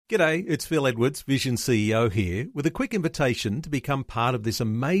G'day, it's Phil Edwards, Vision CEO here, with a quick invitation to become part of this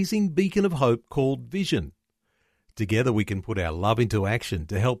amazing beacon of hope called Vision. Together we can put our love into action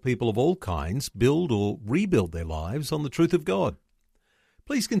to help people of all kinds build or rebuild their lives on the truth of God.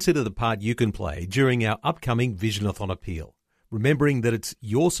 Please consider the part you can play during our upcoming Visionathon appeal, remembering that it's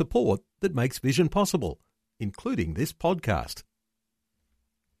your support that makes Vision possible, including this podcast.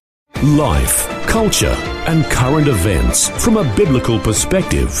 Life, culture, and current events from a biblical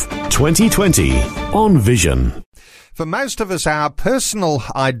perspective. 2020 on Vision. For most of us, our personal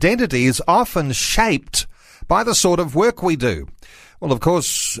identity is often shaped by the sort of work we do. Well, of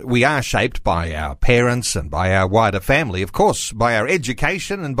course, we are shaped by our parents and by our wider family, of course, by our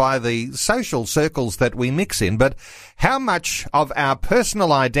education and by the social circles that we mix in. But how much of our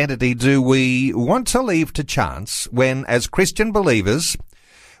personal identity do we want to leave to chance when, as Christian believers,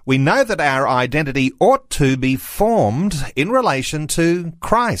 we know that our identity ought to be formed in relation to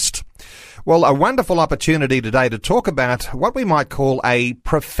Christ? Well, a wonderful opportunity today to talk about what we might call a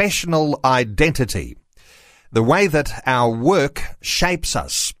professional identity, the way that our work shapes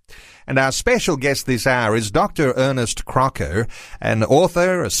us. And our special guest this hour is Dr. Ernest Crocker, an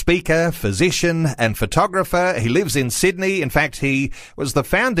author, a speaker, physician and photographer. He lives in Sydney. In fact, he was the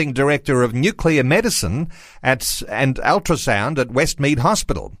founding director of nuclear medicine and ultrasound at Westmead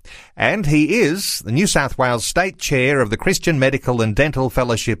Hospital. And he is the New South Wales State Chair of the Christian Medical and Dental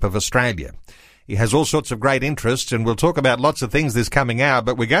Fellowship of Australia. He has all sorts of great interests, and we'll talk about lots of things this coming hour,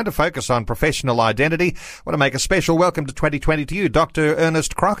 but we're going to focus on professional identity. I want to make a special welcome to 2020 to you, Dr.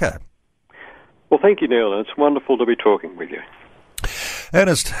 Ernest Crocker. Well, thank you, Neil. It's wonderful to be talking with you.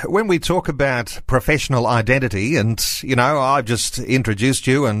 Ernest, when we talk about professional identity, and, you know, I've just introduced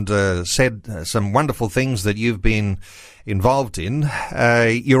you and said some wonderful things that you've been involved in,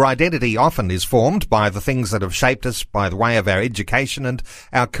 your identity often is formed by the things that have shaped us by the way of our education, and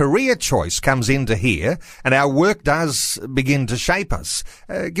our career choice comes into here, and our work does begin to shape us.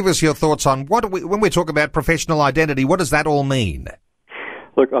 Give us your thoughts on when we talk about professional identity, what does that all mean?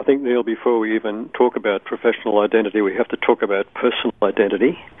 Look, I think, Neil, before we even talk about professional identity, we have to talk about personal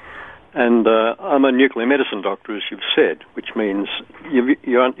identity. And I'm a nuclear medicine doctor, as you've said, which means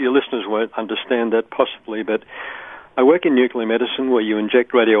your listeners won't understand that possibly, but I work in nuclear medicine where you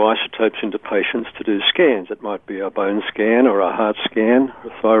inject radioisotopes into patients to do scans. It might be a bone scan or a heart scan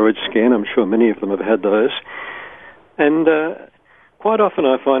or a thyroid scan. I'm sure many of them have had those. And quite often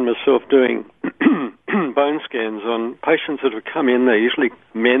I find myself doing bone scans on patients that have come in. They're usually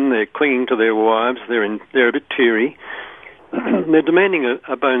men, they're clinging to their wives, they're a bit teary. They're demanding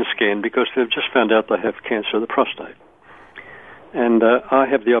a bone scan because they've just found out they have cancer of the prostate. And I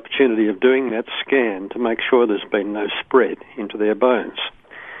have the opportunity of doing that scan to make sure there's been no spread into their bones.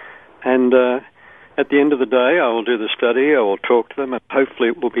 And at the end of the day, I will do the study, I will talk to them, and hopefully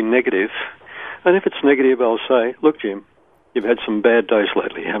it will be negative. And if it's negative, I'll say, look, Jim, you've had some bad days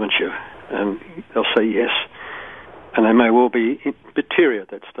lately, haven't you? And they'll say yes. And they may well be a bit teary at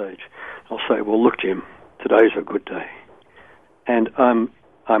that stage. I'll say, well, look, Jim, today's a good day. And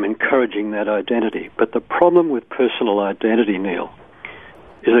I'm encouraging that identity. But the problem with personal identity, Neil,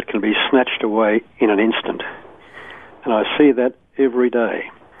 is it can be snatched away in an instant. And I see that every day.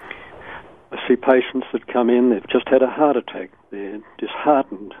 I see patients that come in, they've just had a heart attack. They're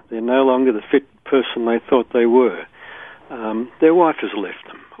disheartened. They're no longer the fit person they thought they were. Their wife has left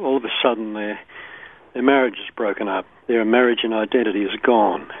them. All of a sudden, their marriage is broken up. Their marriage and identity is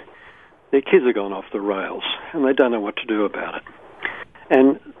gone. Their kids have gone off the rails, and they don't know what to do about it.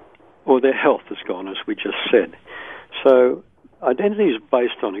 Or their health is gone, as we just said. So identity is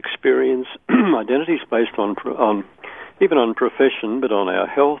based on experience. Identity is based on even on profession, but on our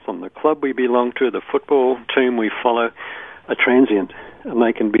health, on the club we belong to, the football team we follow, are transient, and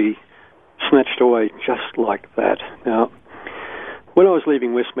they can be snatched away just like that. Now, when I was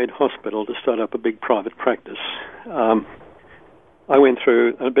leaving Westmead Hospital to start up a big private practice, I went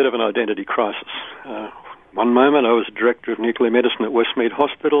through a bit of an identity crisis. One moment I was director of nuclear medicine at Westmead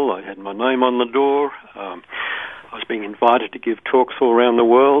Hospital. I had my name on the door. I was being invited to give talks all around the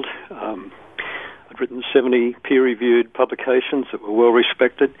world. I'd written 70 peer-reviewed publications that were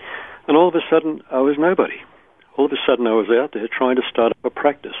well-respected. And all of a sudden, I was nobody. All of a sudden, I was out there trying to start up a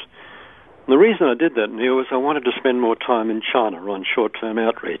practice. And the reason I did that, Neil, was I wanted to spend more time in China on short-term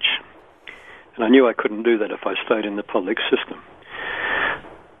outreach. And I knew I couldn't do that if I stayed in the public system.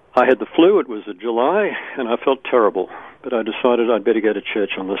 I had the flu, it was July, and I felt terrible, but I decided I'd better go to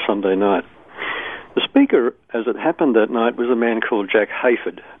church on the Sunday night. The speaker, as it happened that night, was a man called Jack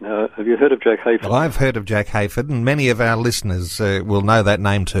Hayford. Now, have you heard of Jack Hayford? Well, I've heard of Jack Hayford, and many of our listeners will know that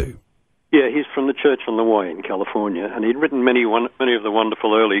name too. Yeah, he's from the Church on the Way in California, and he'd written many of the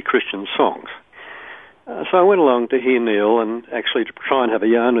wonderful early Christian songs. So I went along to hear Neil and actually to try and have a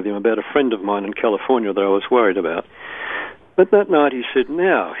yarn with him about a friend of mine in California that I was worried about. But that night he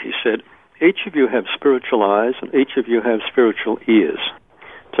said, each of you have spiritual eyes and each of you have spiritual ears.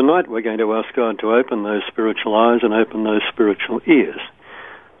 Tonight we're going to ask God to open those spiritual eyes and open those spiritual ears.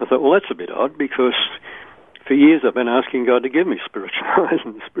 I thought, well, that's a bit odd, because for years I've been asking God to give me spiritual eyes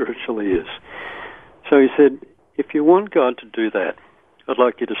and spiritual ears. So he said, if you want God to do that, I'd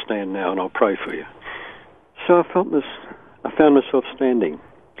like you to stand now and I'll pray for you. So I found myself standing.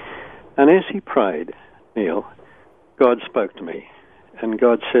 And as he prayed, Neil, God spoke to me. And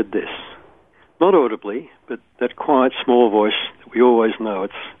God said this, not audibly, but that quiet, small voice that we always know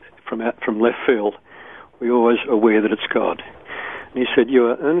it's from left field. We're always aware that it's God. And he said, you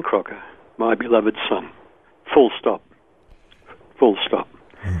are Ern Crocker, my beloved son. Full stop. Full stop.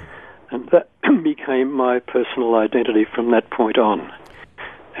 And that became my personal identity from that point on.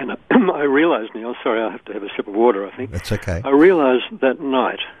 And I realized, Neil, sorry, I have to have a sip of water, I think. That's okay. I realized that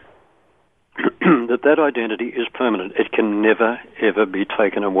night that identity is permanent. It can never, ever be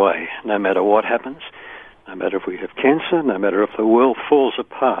taken away, no matter what happens, no matter if we have cancer, no matter if the world falls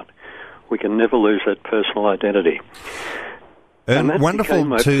apart. We can never lose that personal identity.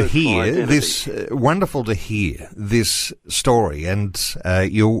 Wonderful to hear this. Wonderful to hear this story, and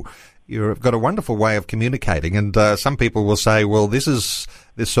you've got a wonderful way of communicating. And some people will say, "Well, this is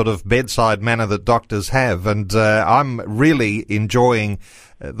this sort of bedside manner that doctors have," and I'm really enjoying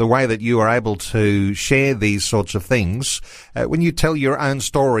the way that you are able to share these sorts of things when you tell your own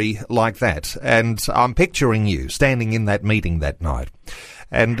story like that. And I'm picturing you standing in that meeting that night.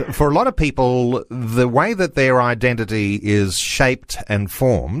 And for a lot of people, the way that their identity is shaped and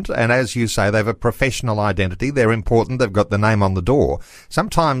formed, and as you say, they have a professional identity, they're important, they've got the name on the door.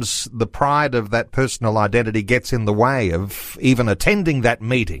 Sometimes the pride of that personal identity gets in the way of even attending that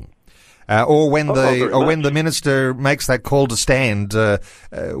meeting. Or when the minister makes that call to stand,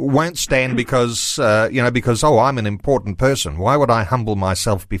 won't stand because I'm an important person. Why would I humble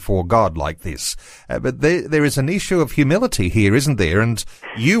myself before God like this? But there is an issue of humility here, isn't there? And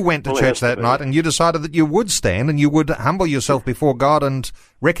you went to church that night and you decided that you would stand and you would humble yourself before God and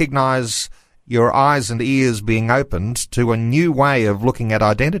recognize your eyes and ears being opened to a new way of looking at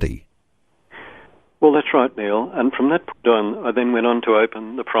identity. Well, that's right, Neil. And from that point on, I then went on to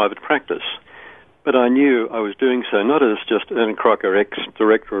open the private practice. But I knew I was doing so not as just Ern Crocker,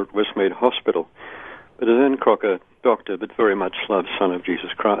 ex-director at Westmead Hospital, but as Ern Crocker, doctor, but very much loved Son of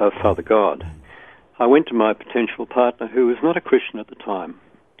Jesus Christ, Father God. I went to my potential partner, who was not a Christian at the time.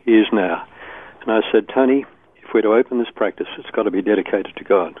 He is now. And I said, Tony, if we're to open this practice, it's got to be dedicated to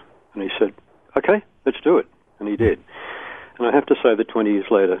God. And he said, okay, let's do it. And he did. And I have to say that 20 years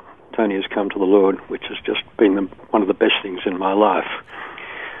later, Tony has come to the Lord, which has just been one of the best things in my life.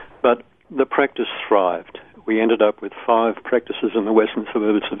 But the practice thrived. We ended up with 5 practices in the western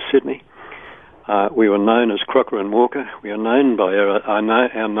suburbs of Sydney. We were known as Crocker and Walker. We are known by our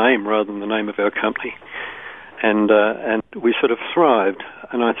name rather than the name of our company. And we sort of thrived,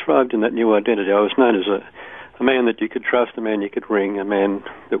 and I thrived in that new identity. I was known as a man that you could trust, a man you could ring, a man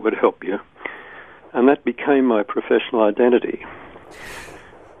that would help you. And that became my professional identity.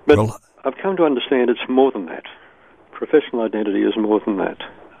 But I've come to understand it's more than that. Professional identity is more than that.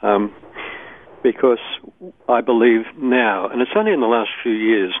 Because I believe now, and it's only in the last few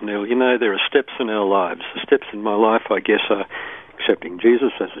years, Neil, there are steps in our lives. The steps in my life, I guess, are accepting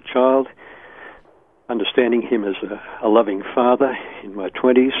Jesus as a child, understanding him as a loving father in my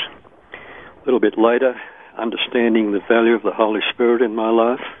 20s. A little bit later, understanding the value of the Holy Spirit in my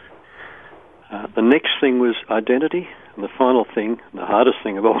life. The next thing was identity, and the final thing, the hardest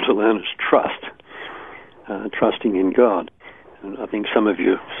thing of all to learn, is trust. Trusting in God. And I think some of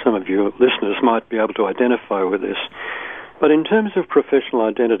your listeners might be able to identify with this. But in terms of professional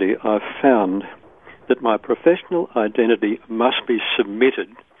identity, I've found that my professional identity must be submitted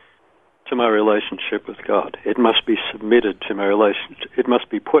to my relationship with God. It must be submitted to my relationship. It must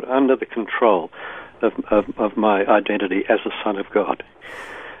be put under the control of my identity as a son of God.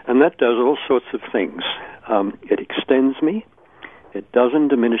 And that does all sorts of things. It extends me. It doesn't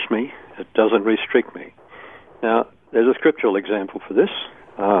diminish me. It doesn't restrict me. Now, there's a scriptural example for this.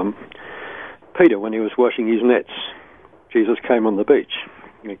 Peter, when he was washing his nets, Jesus came on the beach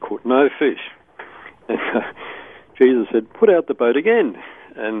and he caught no fish. And Jesus said, put out the boat again.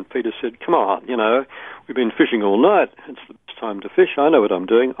 And Peter said, come on, we've been fishing all night. It's the best time to fish. I know what I'm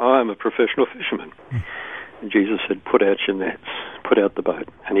doing. I'm a professional fisherman. And Jesus said, put out your nets, put out the boat.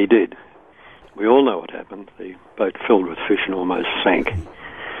 And he did. We all know what happened. The boat filled with fish and almost sank.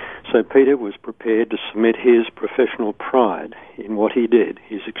 So Peter was prepared to submit his professional pride in what he did,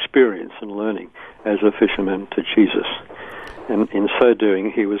 his experience and learning as a fisherman, to Jesus. And in so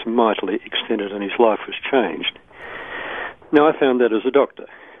doing, he was mightily extended and his life was changed. Now, I found that as a doctor.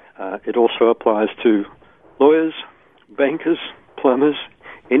 It also applies to lawyers, bankers, plumbers,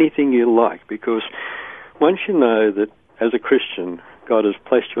 anything you like, because once you know that as a Christian, God has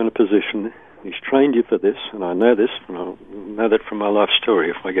placed you in a position, He's trained you for this, and I know this, and I know that from my life story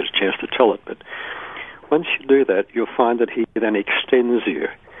if I get a chance to tell it, but once you do that, you'll find that He then extends you.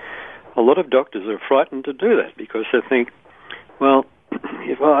 A lot of doctors are frightened to do that because they think, well,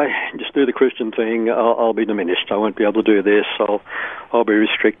 if I just do the Christian thing, I'll be diminished. I won't be able to do this. I'll be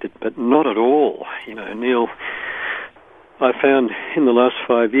restricted. But not at all. You know, Neil, I found in the last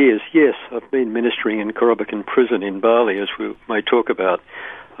 5 years, yes, I've been ministering in Korobakan prison in Bali, as we may talk about.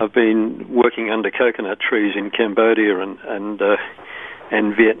 I've been working under coconut trees in Cambodia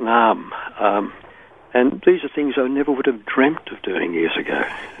and Vietnam. And these are things I never would have dreamt of doing years ago.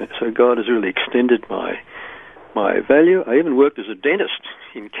 So God has really extended my value. I even worked as a dentist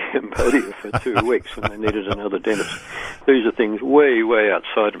in Cambodia for 2 weeks when they needed another dentist. These are things way, way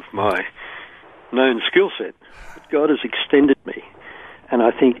outside of my known skill set. But God has extended me. And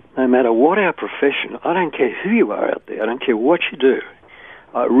I think no matter what our profession, I don't care who you are out there, I don't care what you do.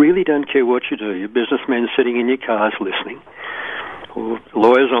 I really don't care what you do. You're businessmen sitting in your cars listening, or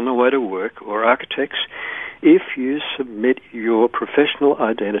lawyers on the way to work, or architects. If you submit your professional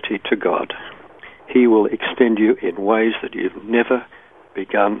identity to God, He will extend you in ways that you've never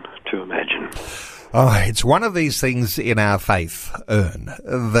begun to imagine. Oh, it's one of these things in our faith, Ern,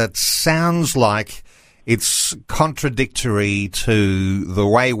 that sounds like it's contradictory to the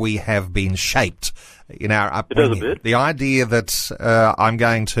way we have been shaped in our upbringing. It does a bit. The idea that I'm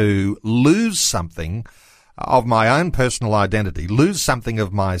going to lose something of my own personal identity, lose something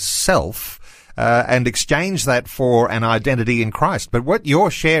of myself, and exchange that for an identity in Christ. But what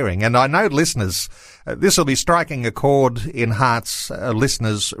you're sharing, and I know listeners, this will be striking a chord in hearts,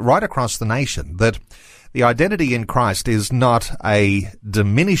 listeners right across the nation, that the identity in Christ is not a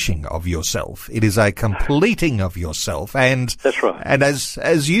diminishing of yourself. It is a completing of yourself. And that's right. And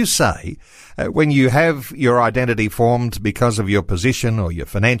as you say, when you have your identity formed because of your position or your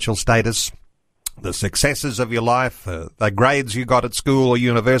financial status, the successes of your life, the grades you got at school or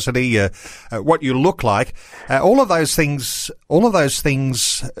university, what you look like, all of those things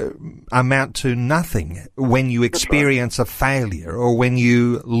amount to nothing when you experience a failure or when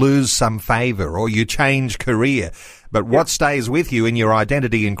you lose some favor or you change career. But what stays with you in your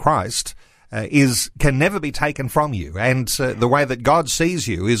identity in Christ can never be taken from you, and the way that God sees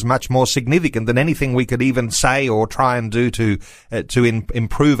you is much more significant than anything we could even say or try and do to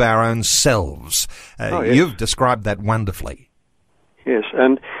improve our own selves. Yes. You've described that wonderfully. Yes,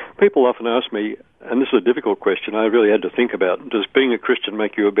 and people often ask me, and this is a difficult question I really had to think about, does being a Christian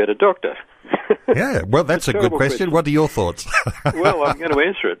make you a better doctor? Yeah, well, that's a good question. What are your thoughts? Well, I'm going to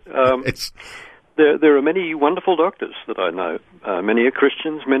answer it. There are many wonderful doctors that I know. Many are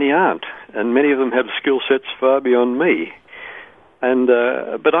Christians, many aren't, and many of them have skill sets far beyond me. And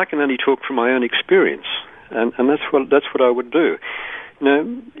but I can only talk from my own experience, and that's what I would do. You know,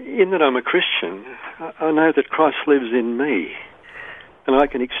 in that I'm a Christian, I know that Christ lives in me, and I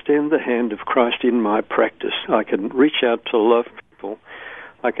can extend the hand of Christ in my practice. I can reach out to love people.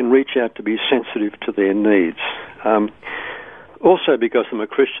 I can reach out to be sensitive to their needs. Also, because I'm a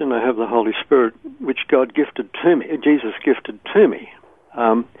Christian, I have the Holy Spirit, which God gifted to me, Jesus gifted to me.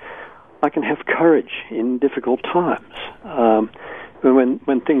 I can have courage in difficult times.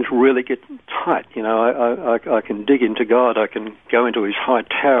 When things really get tight, you know, I can dig into God, I can go into His high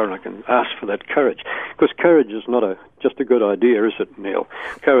tower, and I can ask for that courage. Because courage is not just a good idea, is it, Neil?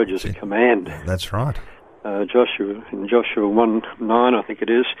 Courage is a command. That's right. In Joshua 1:9, I think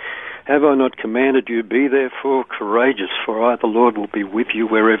it is, have I not commanded you, be therefore courageous, for I, the Lord, will be with you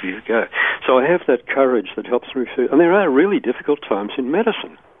wherever you go. So I have that courage that helps me through. And there are really difficult times in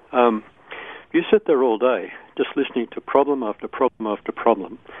medicine. You sit there all day just listening to problem after problem after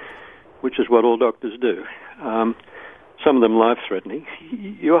problem, which is what all doctors do. Some of them life-threatening.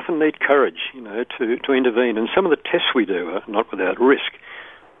 You often need courage, you know, to intervene. And some of the tests we do are not without risk.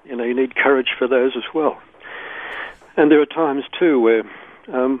 You know, you need courage for those as well. And there are times, too, where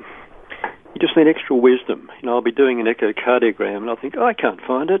you just need extra wisdom. You know, I'll be doing an echocardiogram, and I'll think, I can't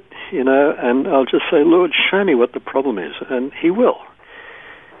find it, you know, and I'll just say, Lord, show me what the problem is, and He will.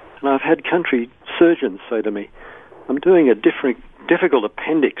 And I've had country surgeons say to me, I'm doing a difficult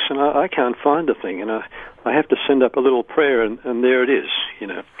appendix, and I can't find the thing, and I have to send up a little prayer, and there it is, you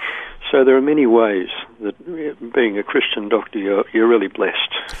know. So there are many ways that being a Christian doctor, you're really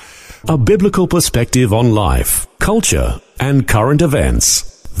blessed. A biblical perspective on life, culture, and current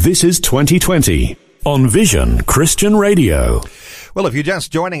events. This is 2020 on Vision Christian Radio. Well, if you're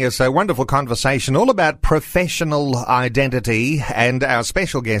just joining us, a wonderful conversation all about professional identity, and our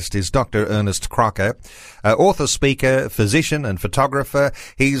special guest is Dr. Ernest Crocker, author, speaker, physician and photographer.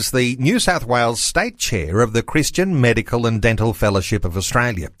 He's the New South Wales State Chair of the Christian Medical and Dental Fellowship of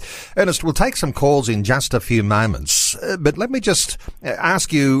Australia. Ernest, we'll take some calls in just a few moments, but let me just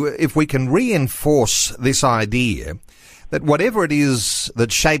ask you if we can reinforce this idea that whatever it is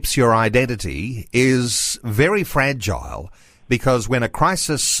that shapes your identity is very fragile, because when a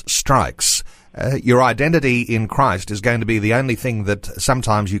crisis strikes, your identity in Christ is going to be the only thing that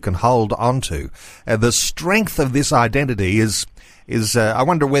sometimes you can hold on to. The strength of this identity is I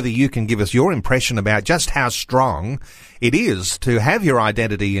wonder whether you can give us your impression about just how strong it is to have your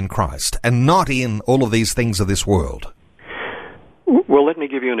identity in Christ and not in all of these things of this world. Well, let me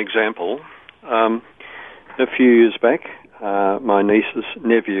give you an example. A few years back, my niece's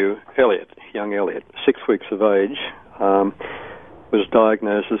nephew, young Elliot, 6 weeks of age, was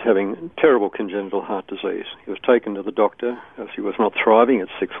diagnosed as having terrible congenital heart disease. He was taken to the doctor as he was not thriving at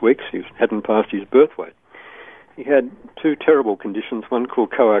 6 weeks. He hadn't passed his birth weight. He had two terrible conditions, one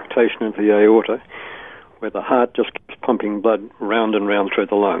called coarctation of the aorta, where the heart just keeps pumping blood round and round through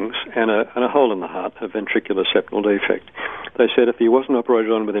the lungs, and a hole in the heart, a ventricular septal defect. They said if he wasn't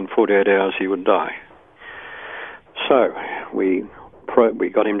operated on within 48 hours, he would die. So we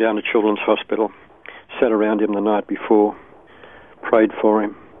got him down to Children's Hospital, sat around him the night before, prayed for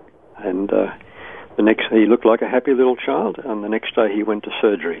him, and the next he looked like a happy little child, and the next day he went to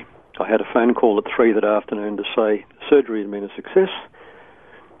surgery. I had a phone call at 3 that afternoon to say the surgery had been a success,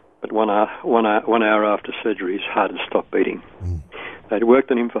 but 1 hour after surgery his heart had stopped beating. They'd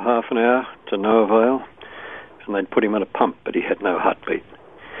worked on him for half an hour to no avail, and they'd put him on a pump, but he had no heartbeat.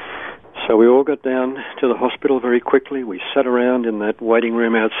 So we all got down to the hospital very quickly. We sat around in that waiting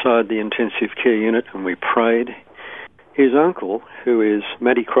room outside the intensive care unit and we prayed. His uncle, who is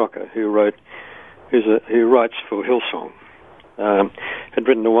Matty Crocker, who writes for Hillsong, had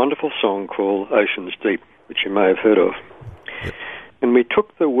written a wonderful song called Oceans Deep, which you may have heard of. Yep. And we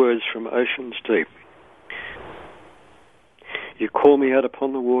took the words from Oceans Deep. You call me out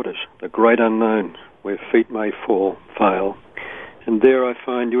upon the waters, the great unknown, where feet may fail. And there I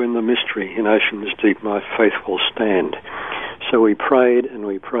find you in the mystery, in oceans deep my faith will stand. So we prayed and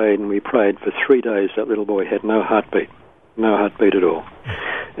we prayed and we prayed. For 3 days that little boy had no heartbeat at all.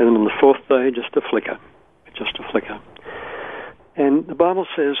 And then on the fourth day, just a flicker. And the Bible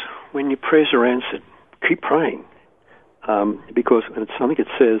says when your prayers are answered, keep praying. Because I think it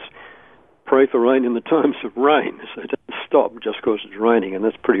says, pray for rain in the times of rain. So don't stop just because it's raining. And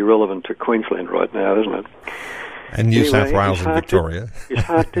that's pretty relevant to Queensland right now, isn't it? And New South Wales and Victoria. His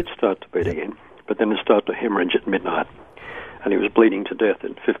heart did start to beat again, but then it started to hemorrhage at midnight, and he was bleeding to death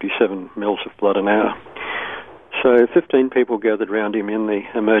at 57 mils of blood an hour. So 15 people gathered round him in the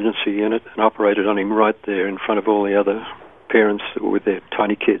emergency unit and operated on him right there in front of all the other parents with their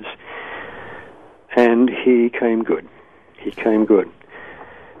tiny kids. And he came good.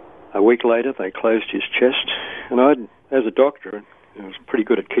 A week later, they closed his chest, and as a doctor, I was pretty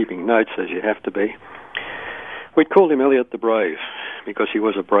good at keeping notes, as you have to be. We'd called him Elliot the Brave because he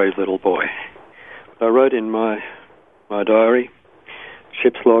was a brave little boy. I wrote in my diary,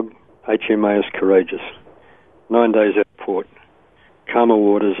 ship's log, HMAS Courageous, 9 days out of port, calmer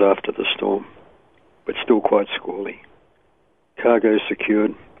waters after the storm, but still quite squally. Cargo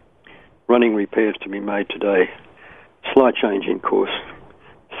secured, running repairs to be made today, slight change in course,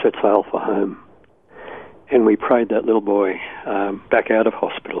 set sail for home. And we prayed that little boy back out of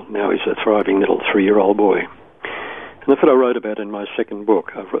hospital. Now he's a thriving little 3-year-old boy. And that's what I wrote about in my second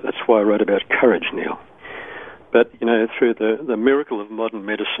book. That's why I wrote about courage, Neil. But, through the miracle of modern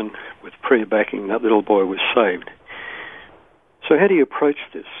medicine, with prayer backing, that little boy was saved. So how do you approach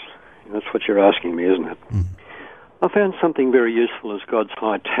this? That's what you're asking me, isn't it? Mm. I found something very useful as God's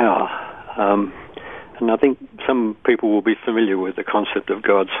high tower. And I think some people will be familiar with the concept of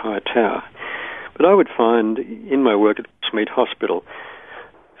God's high tower. But I would find in my work at Smith Hospital,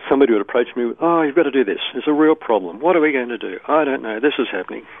 somebody would approach me with, you've got to do this. There's a real problem. What are we going to do? I don't know. This is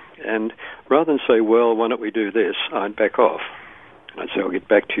happening. And rather than say, well, why don't we do this, I'd back off. I'd say, I'll get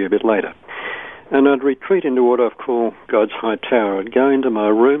back to you a bit later. And I'd retreat into what I've called God's high tower. I'd go into my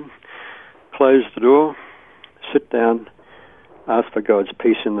room, close the door, sit down, ask for God's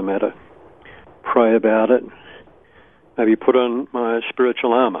peace in the matter, pray about it, maybe put on my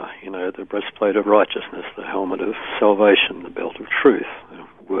spiritual armor, the breastplate of righteousness, the helmet of salvation, the belt of truth,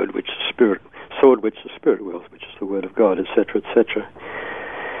 the word which the Spirit, sword which the Spirit wills, which is the word of God, etc., etc.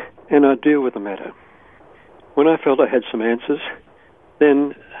 and I'd deal with the matter. When I felt I had some answers,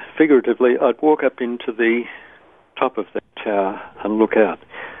 then figuratively I'd walk up into the top of that tower and look out,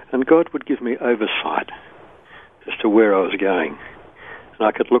 and God would give me oversight as to where I was going, and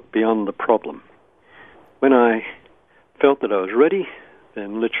I could look beyond the problem. When I felt that I was ready,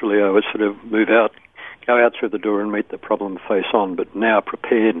 then literally I would sort of move out, go out through the door and meet the problem face on, but now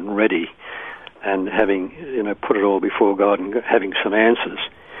prepared and ready and having, put it all before God and having some answers.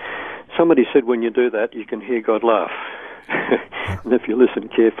 Somebody said when you do that, you can hear God laugh. And if you listen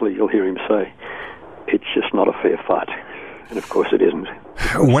carefully, you'll hear him say, it's just not a fair fight. And of course it isn't.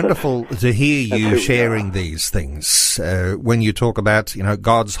 Wonderful to hear you sharing these things. When you talk about,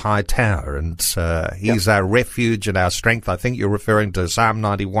 God's high tower and he's our refuge and our strength. I think you're referring to Psalm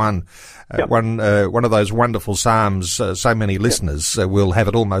 91, one of those wonderful psalms. So many listeners will have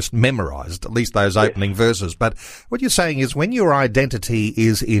it almost memorized, at least those opening verses. But what you're saying is when your identity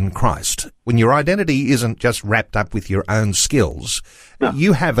is in Christ, when your identity isn't just wrapped up with your own skills,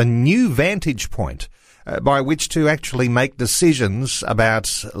 you have a new vantage point by which to actually make decisions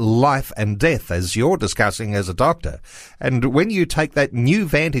about life and death, as you're discussing as a doctor. And when you take that new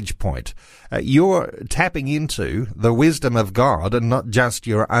vantage point, you're tapping into the wisdom of God and not just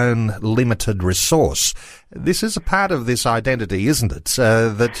your own limited resource. This is a part of this identity, isn't it?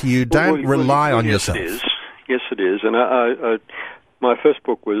 That you don't rely on yourself. Yes, it is. And my first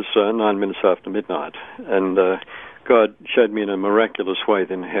book was 9 Minutes After Midnight, and God showed me in a miraculous way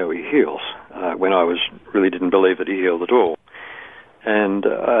then how he heals, when I really didn't believe that he healed at all. And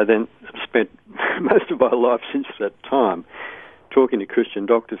I then spent most of my life since that time talking to Christian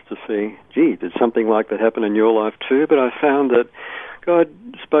doctors to see, gee, did something like that happen in your life too? But I found that God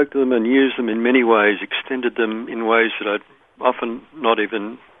spoke to them and used them in many ways, extended them in ways that I'd often not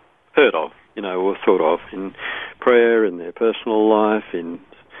even heard of, or thought of, in prayer, in their personal life, in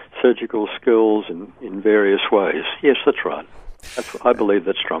surgical skills, in various ways. Yes, that's right. I believe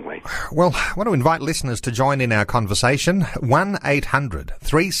that strongly. Well, I want to invite listeners to join in our conversation.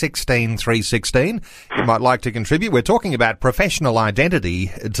 1-800-316-316. You might like to contribute. We're talking about professional identity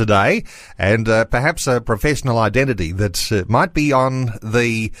today, and perhaps a professional identity that might be on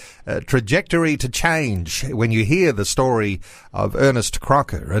the trajectory to change when you hear the story of Ernest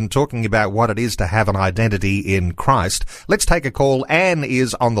Crocker and talking about what it is to have an identity in Christ. Let's take a call. Anne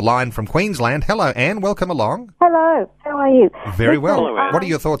is on the line from Queensland. Hello, Anne. Welcome along. How are you? Very well. Hello, what are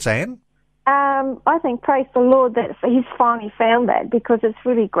your thoughts, Anne? I think, praise the Lord, that he's finally found that, because it's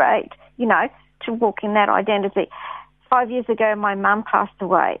really great, to walk in that identity. 5 years ago, my mum passed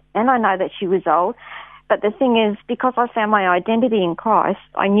away, and I know that she was old, but the thing is, because I found my identity in Christ,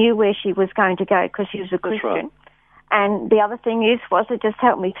 I knew where she was going to go because she was a Christian. Right. And the other thing was it just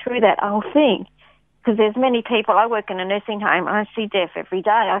helped me through that whole thing, because there's many people. I work in a nursing home, and I see death every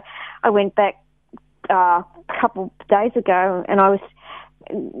day. I went back a couple of days ago, and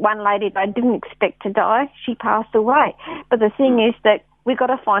one lady that I didn't expect to die, she passed away. But the thing is that we've got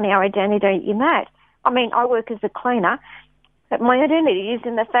to find our identity in that. I mean, I work as a cleaner, but my identity is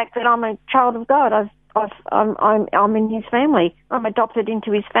in the fact that I'm a child of God. I'm in his family. I'm adopted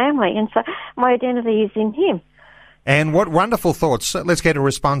into his family, and so my identity is in him. And what wonderful thoughts. Let's get a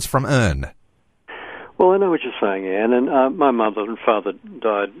response from Ern. Well, I know what you're saying, Anne, and my mother and father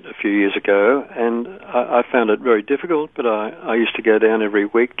died a few years ago, and I found it very difficult, but I used to go down every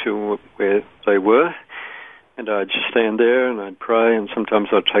week to where they were, and I'd just stand there and I'd pray, and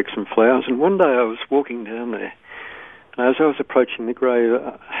sometimes I'd take some flowers. And one day I was walking down there, and as I was approaching the grave,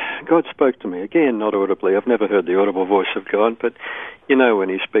 God spoke to me, again, not audibly. I've never heard the audible voice of God, but when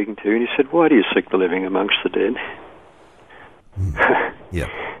he's speaking to you, and he said, "Why do you seek the living amongst the dead?" Yeah.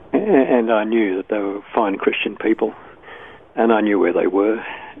 And I knew that they were fine Christian people, and I knew where they were,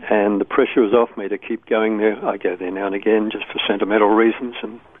 and the pressure was off me to keep going there. I go there now and again just for sentimental reasons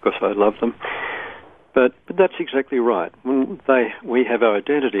and because I love them. But that's exactly right. When we have our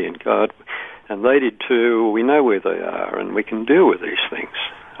identity in God, and they did too, we know where they are, and we can deal with these things.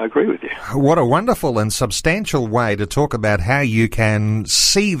 I agree with you. What a wonderful and substantial way to talk about how you can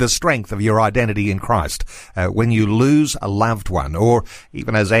see the strength of your identity in Christ when you lose a loved one, or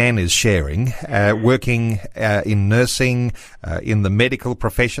even as Anne is sharing, working in nursing, in the medical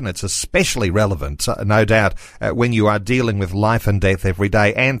profession. It's especially relevant, no doubt, when you are dealing with life and death every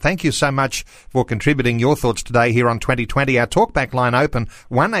day. Anne, thank you so much for contributing your thoughts today here on 2020. Our talkback line open,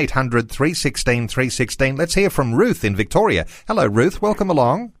 1-800-316-316. Let's hear from Ruth in Victoria. Hello, Ruth. Welcome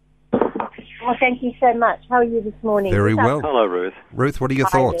along. Well, thank you so much. How are you this morning? Very well. Hello, Ruth. Ruth, what are your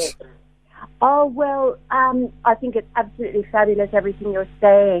thoughts? Oh, well, I think it's absolutely fabulous, everything you're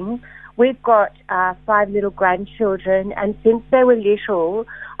saying. we've got 5 little grandchildren, and since they were little,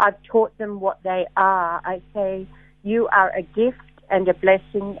 I've taught them what they are. I say, you are a gift and a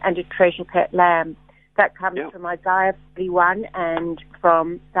blessing and a treasure pet lamb. That comes from Isaiah 41 and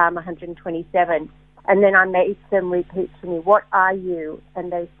from Psalm 127. And then I make them repeat to me, what are you?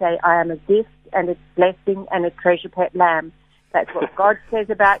 And they say, I am a gift and a blessing and a treasure pet lamb. That's what God says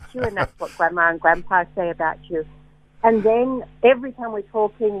about you, and that's what Grandma and Grandpa say about you. And then every time we're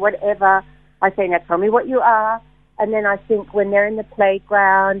talking, whatever, I say, now tell me what you are. And then I think when they're in the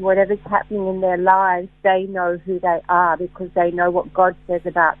playground, whatever's happening in their lives, they know who they are because they know what God says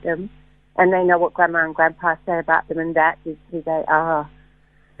about them, and they know what Grandma and Grandpa say about them, and that is who they are.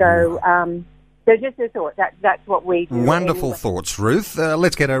 So, so just a thought. That's what we do. Wonderful anyway. Thoughts, Ruth.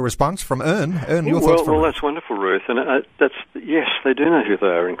 Let's get a response from Ern. Ern, your thoughts from Well, that's wonderful, Ruth. And yes, they do know who they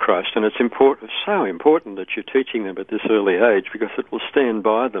are in Christ, and it's so important that you're teaching them at this early age because it will stand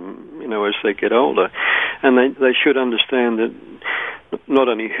by them, as they get older. And they should understand that not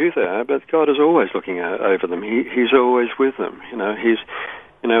only who they are, but God is always looking over them. He's always with them. It's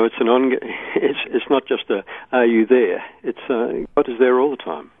it's not just are you there? It's God is there all the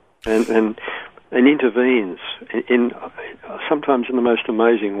time, and intervenes in sometimes in the most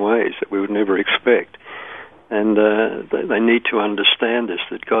amazing ways that we would never expect. And they need to understand this,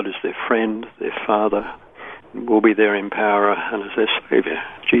 that God is their friend, their Father, will be their empowerer, and is their Saviour.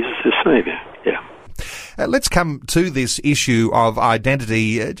 Jesus is Saviour, yeah. Let's come to this issue of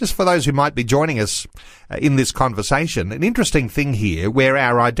identity, just for those who might be joining us in this conversation. An interesting thing here, where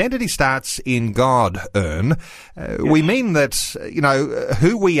our identity starts in God, Ern. We mean that,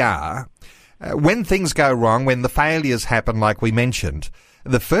 who we are, when things go wrong, when the failures happen, like we mentioned,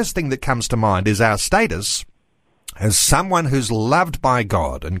 the first thing that comes to mind is our status as someone who's loved by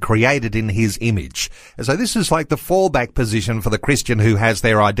God and created in His image. So this is like the fallback position for the Christian who has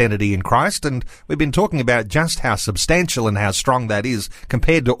their identity in Christ, and we've been talking about just how substantial and how strong that is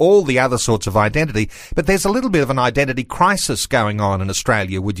compared to all the other sorts of identity. But there's a little bit of an identity crisis going on in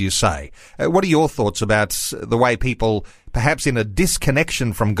Australia, would you say? What are your thoughts about the way people, perhaps in a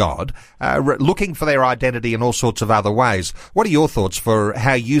disconnection from God, looking for their identity in all sorts of other ways? What are your thoughts for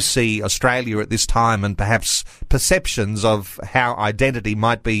how you see Australia at this time, and perhaps perceptions of how identity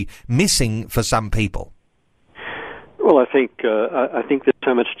might be missing for some people? Well, I think there's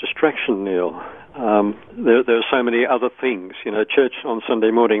so much distraction, Neil. There are so many other things. Church on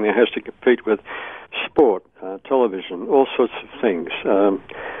Sunday morning now has to compete with sport, television, all sorts of things,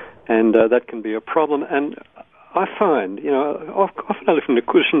 and that can be a problem. And I find, often I listen to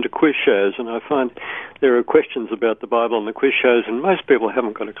quiz shows, and I find there are questions about the Bible on the quiz shows, and most people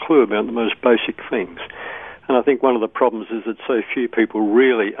haven't got a clue about the most basic things. And I think one of the problems is that so few people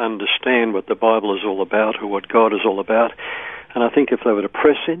really understand what the Bible is all about or what God is all about. And I think if they were to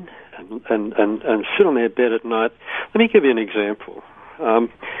press in and sit on their bed at night, let me give you an example. A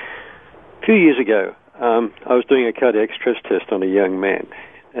few years ago, I was doing a cardiac stress test on a young man.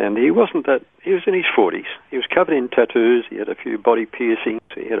 And he was in his 40s. He was covered in tattoos. He had a few body piercings.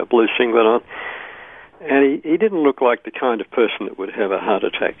 He had a blue singlet on. And he didn't look like the kind of person that would have a heart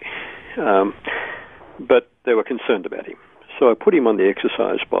attack. But they were concerned about him. So I put him on the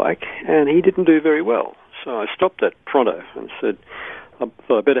exercise bike, and he didn't do very well. So I stopped that pronto and said, I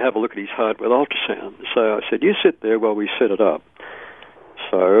thought I'd better have a look at his heart with ultrasound. So I said, you sit there while we set it up.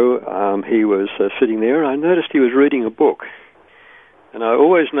 So he was sitting there, and I noticed he was reading a book. And I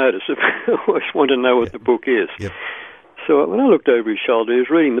always notice, I always want to know what the book is. Yep. So when I looked over his shoulder, he was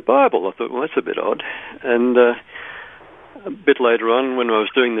reading the Bible. I thought, well, that's a bit odd. And a bit later on, when I was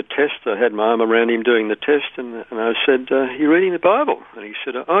doing the test, I had my arm around him doing the test, and I said, you reading the Bible? And he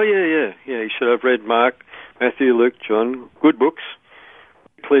said, oh, yeah. He said, I've read Mark, Matthew, Luke, John, good books.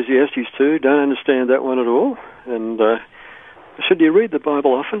 Ecclesiastes too, don't understand that one at all. And I said, do you read the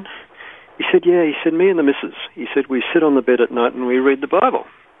Bible often? He said, yeah. He said, me and the missus. He said, we sit on the bed at night and we read the Bible.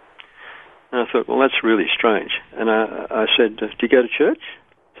 And I thought, well, that's really strange. And I said, do you go to church?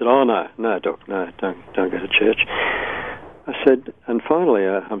 He said, oh, no, Doc, no, don't go to church. I said, and finally,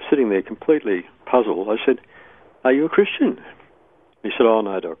 I'm sitting there completely puzzled. I said, are you a Christian? He said, oh,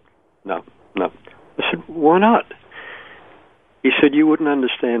 no, Doc, no. I said, why not? He said, you wouldn't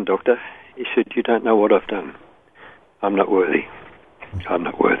understand, Doctor. He said, you don't know what I've done. I'm not worthy.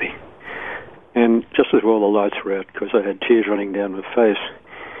 And just as well the lights were out because I had tears running down my face.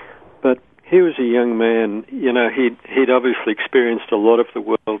 But he was a young man, he'd obviously experienced a lot of the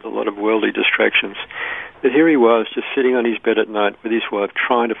world, a lot of worldly distractions. But here he was just sitting on his bed at night with his wife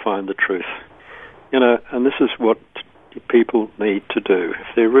trying to find the truth. And this is what people need to do.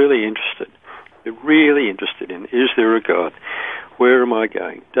 If they're really interested in, is there a God? Where am I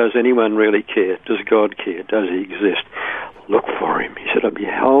going? Does anyone really care? Does God care? Does he exist? Look for him. He said,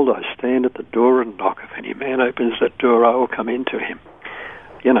 behold, I stand at the door and knock. If any man opens that door, I will come into him.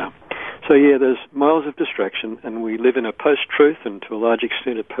 You know. So, yeah, there's miles of distraction, and we live in a post-truth and, to a large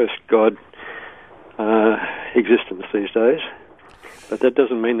extent, a post-God existence these days. But that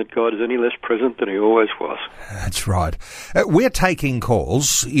doesn't mean that God is any less present than he always was. That's right. We're taking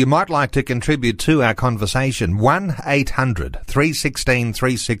calls. You might like to contribute to our conversation.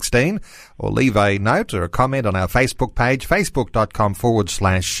 1-800-316-316, or leave a note or a comment on our Facebook page,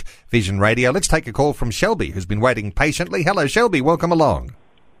 facebook.com/Vision Radio. Let's take a call from Shelby, who's been waiting patiently. Hello, Shelby. Welcome along.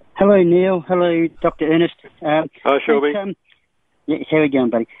 Hello, Neil. Hello, Dr. Ernest. Hi, Shelby. Mate, how are we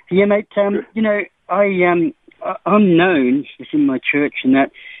going, buddy? Yeah, mate, you know, I'm known within my church in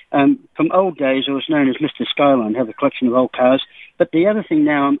that from old days I was known as Mr. Skyline, have a collection of old cars. But the other thing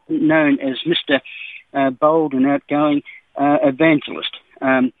now, I'm known as Mr. Bold and Outgoing Evangelist.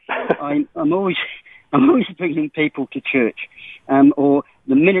 I'm always bringing people to church, or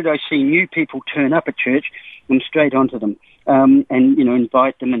the minute I see new people turn up at church, I'm straight onto them, and you know,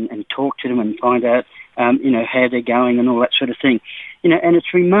 invite them and talk to them and find out you know, how they're going and all that sort of thing. You know, and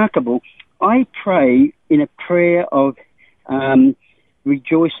it's remarkable. I pray in a prayer of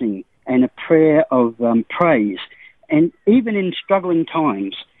rejoicing and a prayer of praise, and even in struggling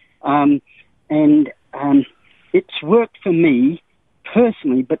times. It's worked for me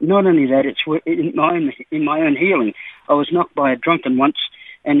personally, but not only that, it's worked in my own healing. I was knocked by a drunken once,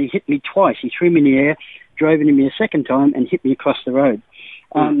 and he hit me twice. He threw me in the air, drove into me a second time, and hit me across the road.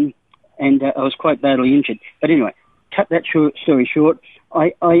 And I was quite badly injured. But anyway, cut that story short.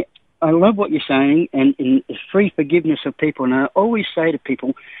 I love what you're saying, and in free forgiveness of people. And I always say to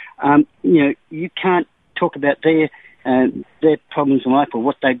people, you know, you can't talk about their problems in life or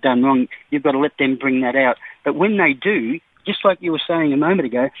what they've done wrong. You've got to let them bring that out. But when they do, just like you were saying a moment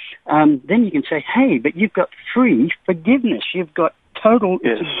ago, then you can say, hey, but you've got free forgiveness. You've got total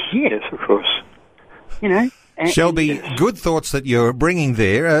gift. Yes, of course. You know, Shelby, good thoughts that you're bringing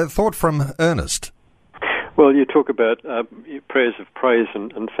there. A thought from Ernest. Well, you talk about prayers of praise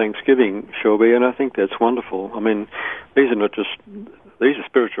and thanksgiving, Shelby, and I think that's wonderful. I mean, these are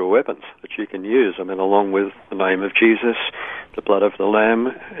spiritual weapons that you can use. I mean, along with the name of Jesus, the blood of the Lamb,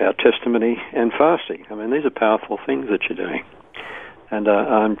 our testimony, and fasting. I mean, these are powerful things that you're doing, and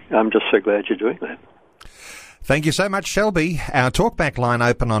I'm just so glad you're doing that. Thank you so much, Shelby. Our talkback line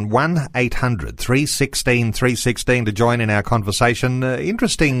open on 1-800-316-316 to join in our conversation.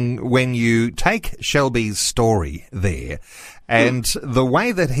 Interesting when you take Shelby's story there and the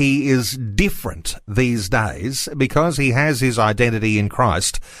way that he is different these days because he has his identity in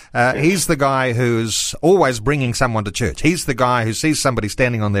Christ. He's the guy who's always bringing someone to church. He's the guy who sees somebody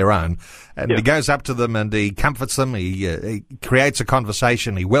standing on their own and he goes up to them and he comforts them. He creates a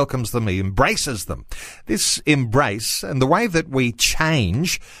conversation. He welcomes them. He embraces them. This embrace and the way that we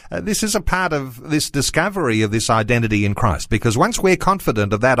change, this is a part of this discovery of this identity in Christ, because once we're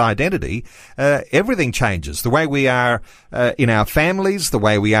confident of that identity, everything changes. The way we are in our families, the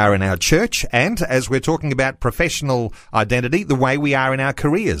way we are in our church, and as we're talking about professional identity, the way we are in our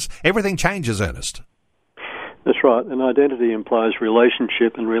careers. Everything changes, Ernest. That's right, and identity implies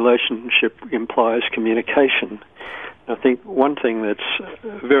relationship, and relationship implies communication. I think one thing that's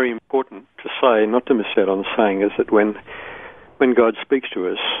very important to say, not to miss out on saying, is that when God speaks to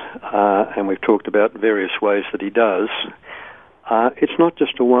us, and we've talked about various ways that he does, it's not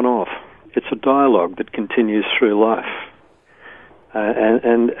just a one-off. It's a dialogue that continues through life.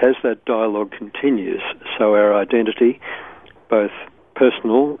 And as that dialogue continues, so our identity, both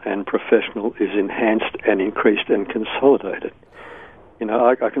personal and professional, is enhanced and increased and consolidated. You know,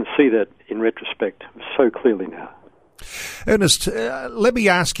 I can see that in retrospect so clearly now. Ernest, let me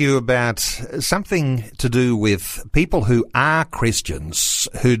ask you about something to do with people who are Christians,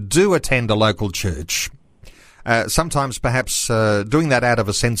 who do attend a local church. Sometimes perhaps doing that out of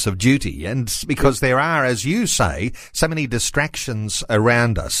a sense of duty, and because there are, as you say, so many distractions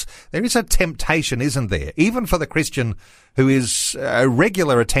around us. There is a temptation, isn't there? Even for the Christian who is a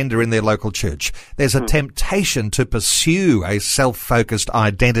regular attender in their local church, there's a temptation to pursue a self-focused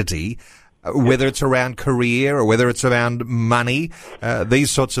identity, whether it's around career or whether it's around money,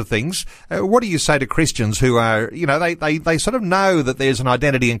 these sorts of things. What do you say to Christians who are, you know, they sort of know that there's an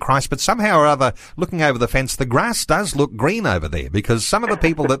identity in Christ, but somehow or other, looking over the fence, the grass does look green over there, because some of the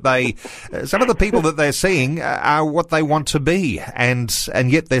people that they're seeing are what they want to be, and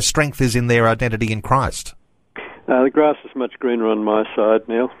yet their strength is in their identity in Christ. The grass is much greener on my side,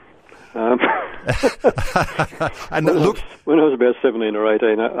 Neil. And when I was about 17 or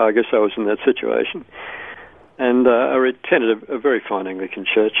 18, I guess I was in that situation. And I attended a very fine Anglican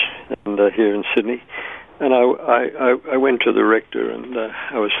church and here in Sydney. And I went to the rector, and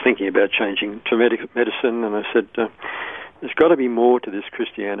I was thinking about changing to medicine, and I said, there's got to be more to this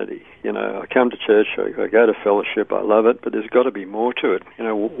Christianity. You know, I come to church, I go to fellowship, I love it, but there's got to be more to it. You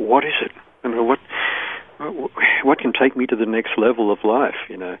know, what is it? You know, what can take me to the next level of life?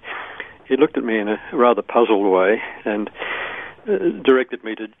 You know, he looked at me in a rather puzzled way and directed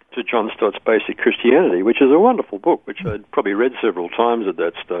me to John Stott's Basic Christianity, which is a wonderful book, which I'd probably read several times at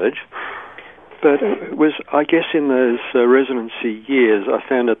that stage. But it was, I guess, in those residency years, I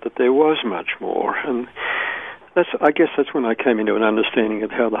found out that there was much more. And I guess that's when I came into an understanding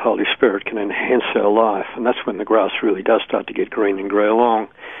of how the Holy Spirit can enhance our life. And that's when the grass really does start to get green and grow along.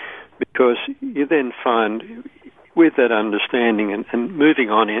 Because you then find, with that understanding and moving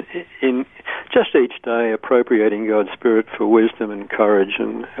on in just each day, appropriating God's Spirit for wisdom and courage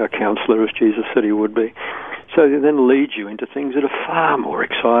and a counselor, as Jesus said he would be. So it then leads you into things that are far more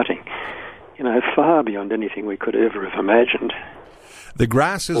exciting. You know, far beyond anything we could ever have imagined. The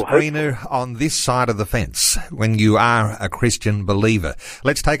grass is greener on this side of the fence when you are a Christian believer.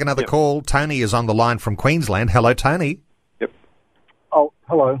 Let's take another call. Tony is on the line from Queensland. Hello, Tony. Yep. Oh,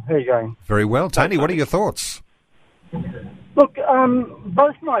 hello. How are you going? Very well. Tony, what are your thoughts? Look,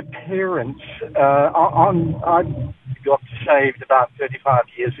 both my parents, I got saved about 35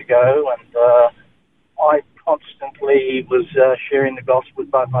 years ago, and I constantly was sharing the gospel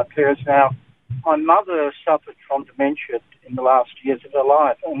with both my parents. Now, my mother suffered from dementia in the last years of her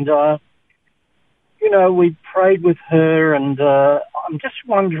life, and, we prayed with her, and I'm just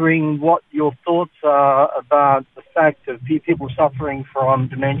wondering what your thoughts are about the fact of people suffering from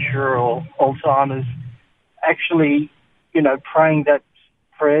dementia or Alzheimer's actually, praying that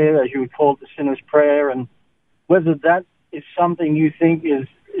prayer, as you would call it, the sinner's prayer, and whether that is something you think is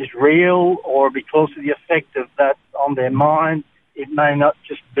real, or because of the effect of that on their mind, it may not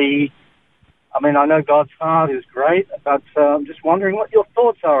just be. I mean, I know God's heart is great, but I'm just wondering what your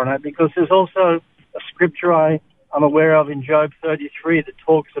thoughts are on it, because there's also a scripture I'm aware of in Job 33 that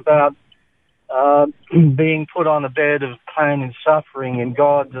talks about being put on a bed of pain and suffering, and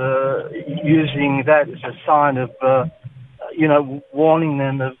God using that as a sign of, warning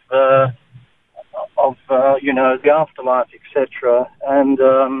them of the afterlife, etc. And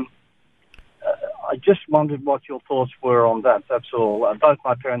I just wondered what your thoughts were on that, that's all. Both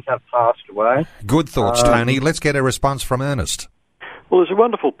my parents have passed away. Good thoughts, Tony. Let's get a response from Ernest. Well, there's a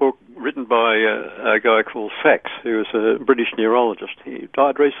wonderful book written by a guy called Sachs, who was a British neurologist. He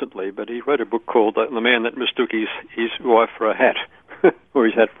died recently, but he wrote a book called The Man That Mistook His Wife for a Hat, or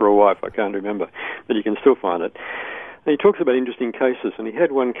his hat for a wife, I can't remember, but you can still find it. And he talks about interesting cases, and he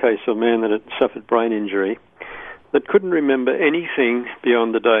had one case of a man that had suffered brain injury that couldn't remember anything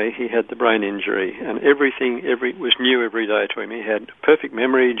beyond the day he had the brain injury, and everything was new every day to him. He had perfect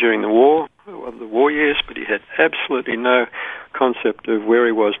memory during the war years, but he had absolutely no concept of where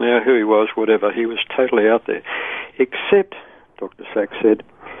he was now, who he was, whatever. He was totally out there, except, Dr. Sachs said,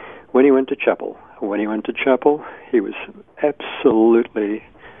 when he went to chapel. When he went to chapel, he was absolutely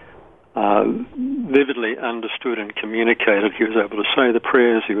vividly understood and communicated. He was able to say the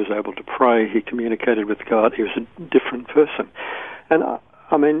prayers, he was able to pray, he communicated with God. He was a different person. And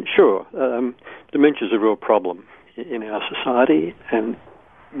I mean, sure, dementia is a real problem in our society, and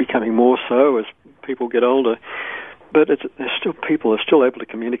becoming more so as people get older. But people are still able to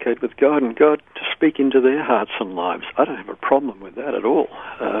communicate with God, and God to speak into their hearts and lives. I don't have a problem with that at all.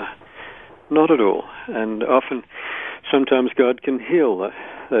 Not at all. And sometimes God can heal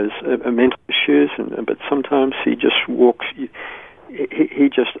those mental issues, but sometimes He just walks. He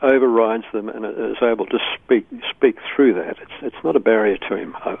just overrides them and is able to speak through that. It's not a barrier to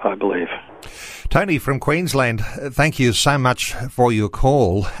Him, I believe. Tony from Queensland, thank you so much for your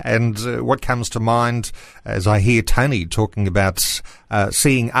call. And what comes to mind as I hear Tony talking about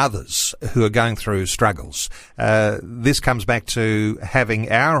seeing others who are going through struggles, this comes back to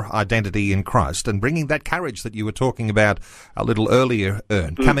having our identity in Christ and bringing that courage that you were talking about a little earlier,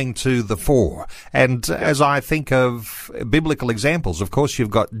 Ern, coming to the fore. And as I think of biblical examples, of course,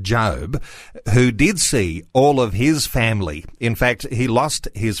 you've got Job, who did see all of his family. In fact, he lost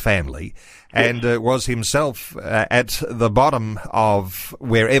his family and was himself at the bottom of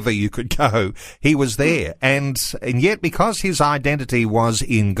wherever you could go. He was there. And yet, because his identity was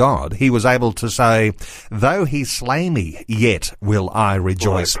in God, he was able to say, though he slay me, yet will I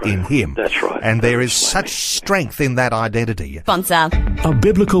rejoice in him. That's right. And there is such strength in that identity. Sponsor. A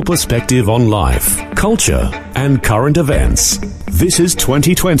biblical perspective on life, culture, and current events. This is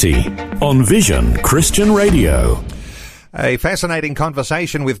 2020 on Vision Christian Radio. A fascinating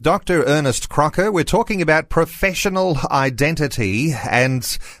conversation with Dr. Ernest Crocker. We're talking about professional identity and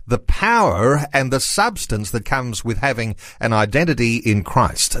the power and the substance that comes with having an identity in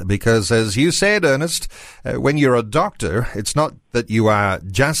Christ. Because as you said, Ernest, when you're a doctor, it's not that you are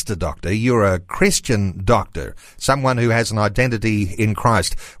just a doctor, you're a Christian doctor, someone who has an identity in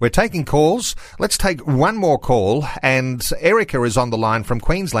Christ. We're taking calls. Let's take one more call, and Erica is on the line from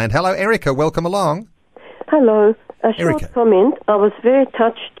Queensland. Hello, Erica. Welcome along. Hello. A short Erica. comment. I was very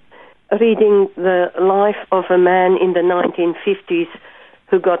touched reading the life of a man in the 1950s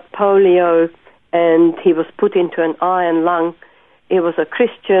who got polio, and he was put into an iron lung. He was a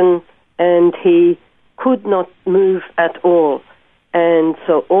Christian, and he could not move at all. And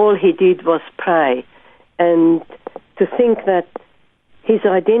so all he did was pray. And to think that his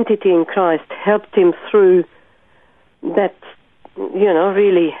identity in Christ helped him through that,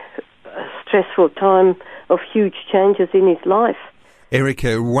 really stressful time of huge changes in his life.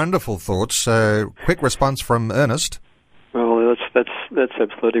 Erica, wonderful thoughts. Quick response from Ernest. Well, that's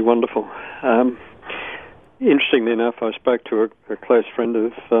absolutely wonderful. Interestingly enough, I spoke to a close friend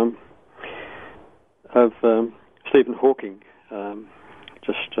of Stephen Hawking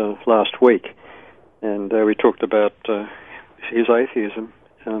just last week, and we talked about his atheism,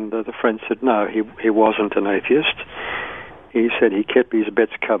 and the friend said no, he wasn't an atheist. He said he kept his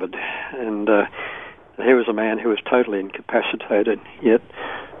bets covered, and he was a man who was totally incapacitated, yet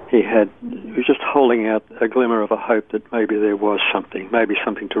he was just holding out a glimmer of a hope that maybe there was something, maybe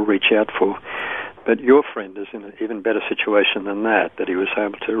something to reach out for. But your friend is in an even better situation than that he was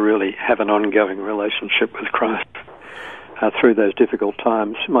able to really have an ongoing relationship with Christ through those difficult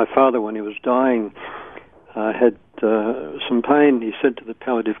times. My father, when he was dying, had some pain. He said to the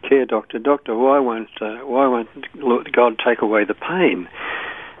palliative care doctor, why won't God take away the pain?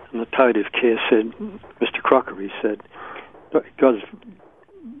 And the palliative care said, Mr. Crocker, he said, God's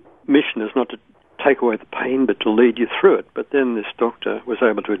mission is not to take away the pain, but to lead you through it. But then this doctor was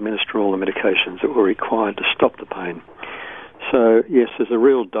able to administer all the medications that were required to stop the pain. So, yes, there's a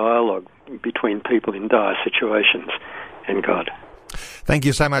real dialogue between people in dire situations and God. Thank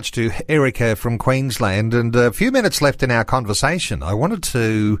you so much to Erica from Queensland. And a few minutes left in our conversation. I wanted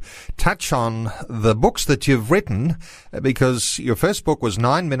to touch on the books that you've written, because your first book was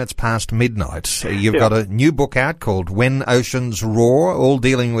 9 Minutes Past Midnight. You've got a new book out called When Oceans Roar, all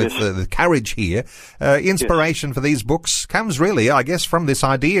dealing with the courage here. Inspiration for these books comes really, I guess, from this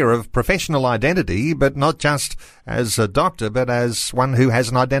idea of professional identity, but not just as a doctor, but as one who has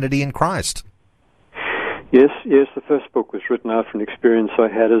an identity in Christ. Yes, the first book was written after an experience I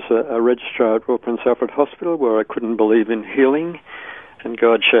had as a registrar at Royal Prince Alfred Hospital, where I couldn't believe in healing, and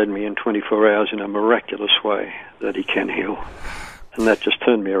God showed me in 24 hours in a miraculous way that He can heal. And that just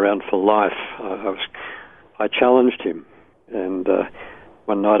turned me around for life. I challenged Him, and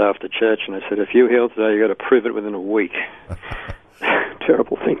one night after church, and I said, if you heal today, you've got to prove it within a week.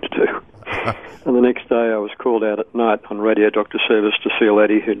 Terrible thing to do. And the next day I was called out at night on radio doctor service to see a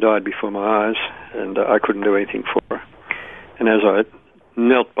lady who died before my eyes, and I couldn't do anything for her. And as I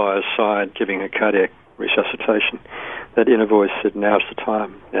knelt by her side giving her cardiac resuscitation, that inner voice said, now's the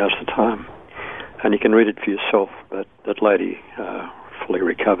time. And you can read it for yourself, but that lady fully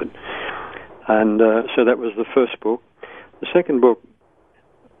recovered. And so that was the first book. The second book,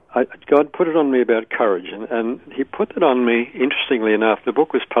 God put it on me about courage, and He put it on me, interestingly enough. The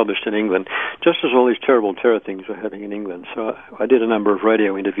book was published in England, just as all these terrible terror things were happening in England. So I did a number of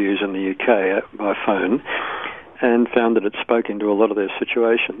radio interviews in the UK by phone, and found that it spoke into a lot of their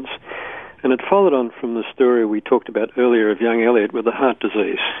situations. And it followed on from the story we talked about earlier of young Elliot with the heart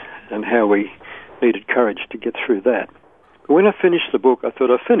disease, and how we needed courage to get through that. But when I finished the book, I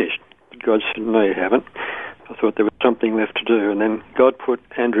thought I finished. But God said, no, you haven't. I thought there was something left to do, and then God put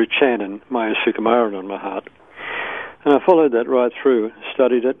Andrew Chan and Maya Sukumaran on my heart. And I followed that right through,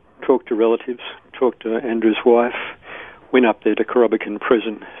 studied it, talked to relatives, talked to Andrew's wife, went up there to Korobican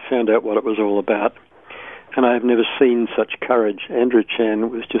prison, found out what it was all about. And I have never seen such courage. Andrew Chan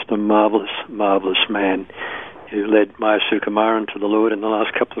was just a marvellous, marvellous man who led Maya Sukumaran to the Lord in the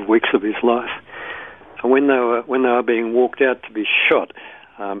last couple of weeks of his life. And when they were being walked out to be shot,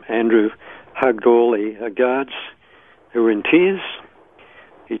 Andrew hugged all the guards who were in tears.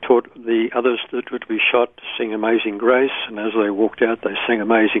 He taught the others that were to be shot to sing Amazing Grace, and as they walked out, they sang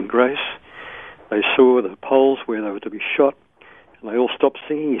Amazing Grace. They saw the poles where they were to be shot, and they all stopped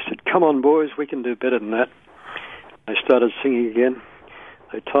singing. He said, come on, boys, we can do better than that. They started singing again.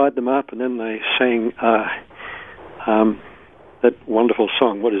 They tied them up, and then they sang that wonderful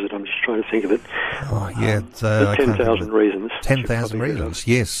song. What is it? I'm just trying to think of it. Oh, yeah. The 10,000 Reasons. 10,000 Reasons,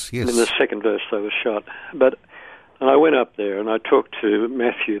 yes. And in the second verse they were shot. But And I went up there and I talked to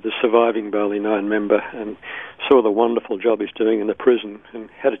Matthew, the surviving Bali 9 member, and saw the wonderful job he's doing in the prison, and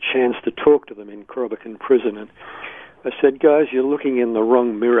had a chance to talk to them in Korobakan prison. And I said, guys, you're looking in the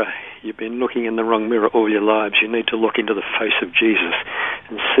wrong mirror. You've been looking in the wrong mirror all your lives. You need to look into the face of Jesus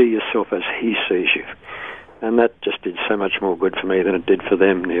and see yourself as he sees you. And that just did so much more good for me than it did for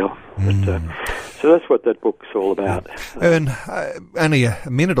them, Neil. But, so that's what that book's all about. And only a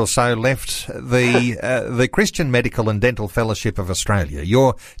minute or so left. The Christian Medical and Dental Fellowship of Australia.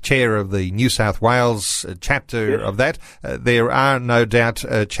 You're chair of the New South Wales chapter of that. There are no doubt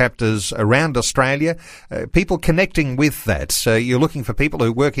chapters around Australia. People connecting with that. So you're looking for people who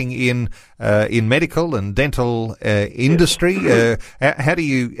are working in medical and dental industry. How do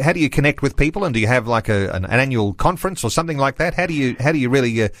you connect with people? And do you have like an annual conference or something like that? How do you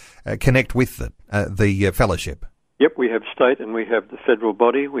really connect with the fellowship? Yep, we have state and we have the federal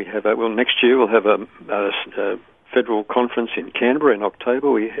body. We have next year we'll have a federal conference in Canberra in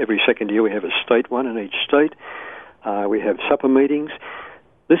October. Every second year we have a state one in each state. We have supper meetings.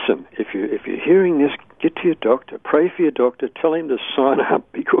 Listen, if you're hearing this, get to your doctor. Pray for your doctor. Tell him to sign up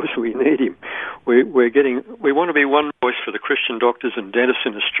because we need him. We want to be one voice for the Christian doctors and dentists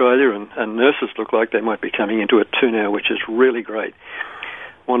in Australia, and nurses look like they might be coming into it too now, which is really great.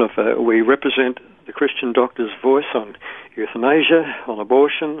 We represent the Christian doctor's voice on euthanasia, on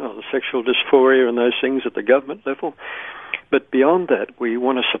abortion, on sexual dysphoria and those things at the government level. But beyond that, we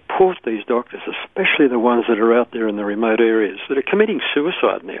want to support these doctors, especially the ones that are out there in the remote areas that are committing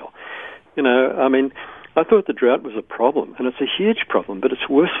suicide, Neil. You know, I mean, I thought the drought was a problem, and it's a huge problem, but it's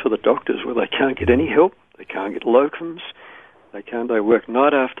worse for the doctors where they can't get any help, they can't get locums, they work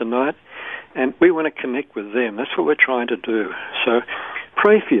night after night, and we want to connect with them. That's what we're trying to do. So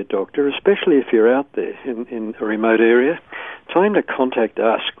pray for your doctor, especially if you're out there in a remote area. Tell him to contact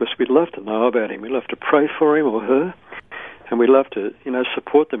us because we'd love to know about him. We'd love to pray for him or her. And we'd love to,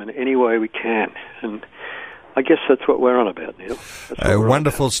 support them in any way we can. And I guess that's what we're on about, Neil.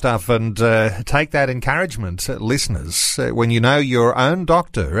 Wonderful stuff. And take that encouragement, listeners, when you know your own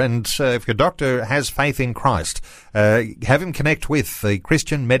doctor. And if your doctor has faith in Christ, have him connect with the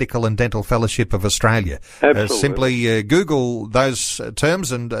Christian Medical and Dental Fellowship of Australia. Absolutely. Simply Google those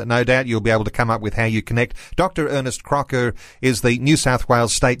terms and no doubt you'll be able to come up with how you connect. Dr. Ernest Crocker is the New South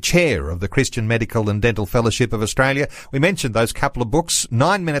Wales State Chair of the Christian Medical and Dental Fellowship of Australia. We mentioned those couple of books,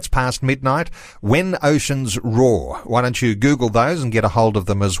 9 minutes past midnight, When Oceans Roar. Why don't you Google those and get a hold of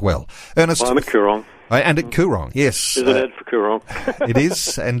them as well. Ernest. I'm at Coorong. And at Coorong, yes. There's an ad for Coorong. It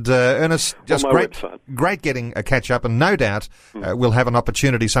is. And Ernest, just great getting a catch-up, and no doubt we'll have an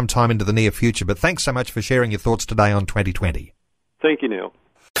opportunity sometime into the near future. But thanks so much for sharing your thoughts today on 2020. Thank you, Neil.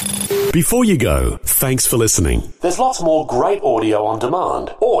 Before you go, thanks for listening. There's lots more great audio on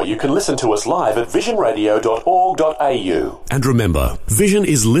demand, or you can listen to us live at visionradio.org.au. And remember, Vision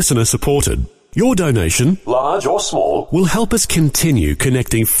is listener supported. Your donation, large or small, will help us continue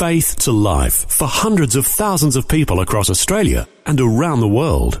connecting faith to life for hundreds of thousands of people across Australia and around the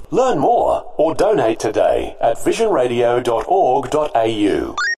world. Learn more or donate today at visionradio.org.au.